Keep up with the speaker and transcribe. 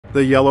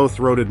The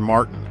yellow-throated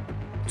marten.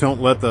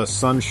 Don't let the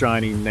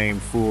sunshiny name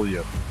fool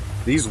you.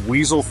 These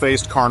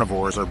weasel-faced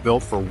carnivores are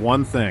built for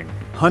one thing: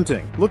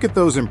 hunting. Look at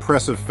those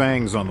impressive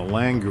fangs on the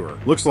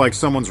langur. Looks like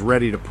someone's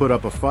ready to put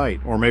up a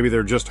fight, or maybe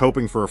they're just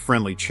hoping for a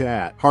friendly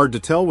chat. Hard to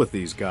tell with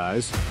these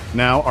guys.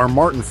 Now, our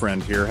marten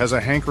friend here has a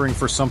hankering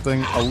for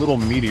something a little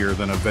meatier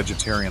than a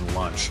vegetarian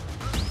lunch.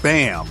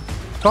 Bam!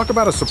 Talk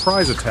about a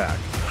surprise attack.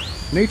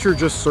 Nature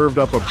just served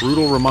up a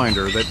brutal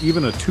reminder that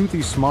even a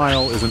toothy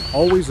smile isn't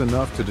always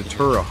enough to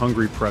deter a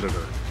hungry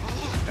predator.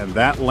 And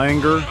that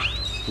langur,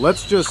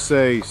 let's just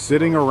say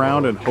sitting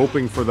around and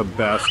hoping for the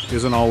best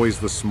isn't always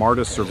the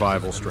smartest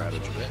survival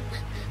strategy.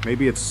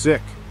 Maybe it's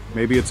sick,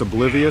 maybe it's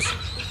oblivious,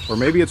 or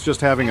maybe it's just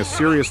having a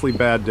seriously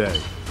bad day.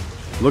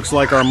 Looks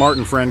like our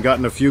marten friend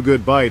gotten a few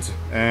good bites,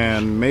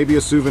 and maybe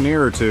a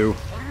souvenir or two.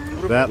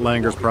 That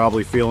langur's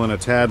probably feeling a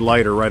tad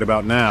lighter right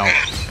about now.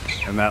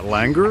 And that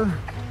langur?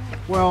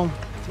 Well,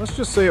 let's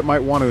just say it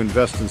might want to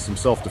invest in some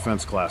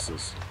self-defense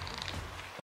classes.